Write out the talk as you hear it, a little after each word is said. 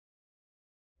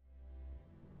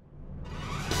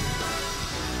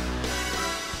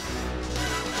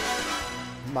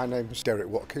My name is Derek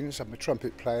Watkins. I'm a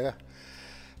trumpet player,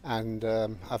 and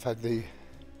I've had the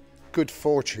good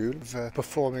fortune of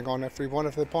performing on every one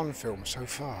of the Bond films so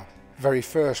far. Very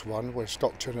first one was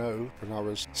Dr. No when I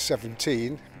was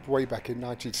 17, way back in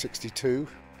 1962.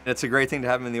 It's a great thing to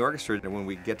have him in the orchestra. And when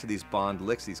we get to these Bond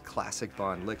licks, these classic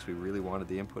Bond licks, we really wanted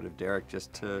the input of Derek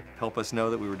just to help us know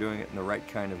that we were doing it in the right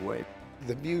kind of way.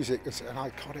 The music is an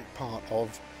iconic part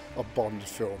of a Bond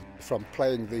film, from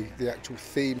playing the actual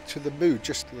theme to the mood,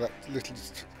 just that little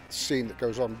scene that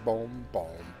goes on, boom, boom,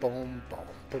 boom, boom,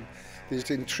 boom. There's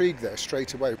intrigue there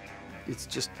straight away. It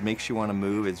just makes you want to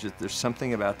move. It's just, there's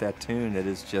something about that tune that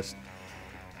is just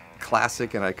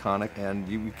classic and iconic, and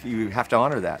you have to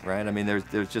honor that, right? I mean,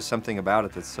 there's just something about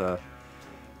it that's it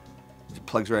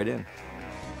plugs right in.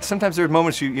 Sometimes there are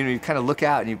moments you kind of look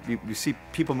out and you see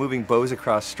people moving bows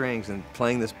across strings and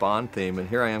playing this Bond theme, and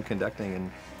here I am conducting,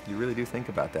 and you really do think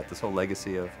about that, this whole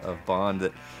legacy of Bond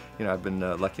that I've been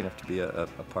lucky enough to be a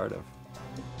part of.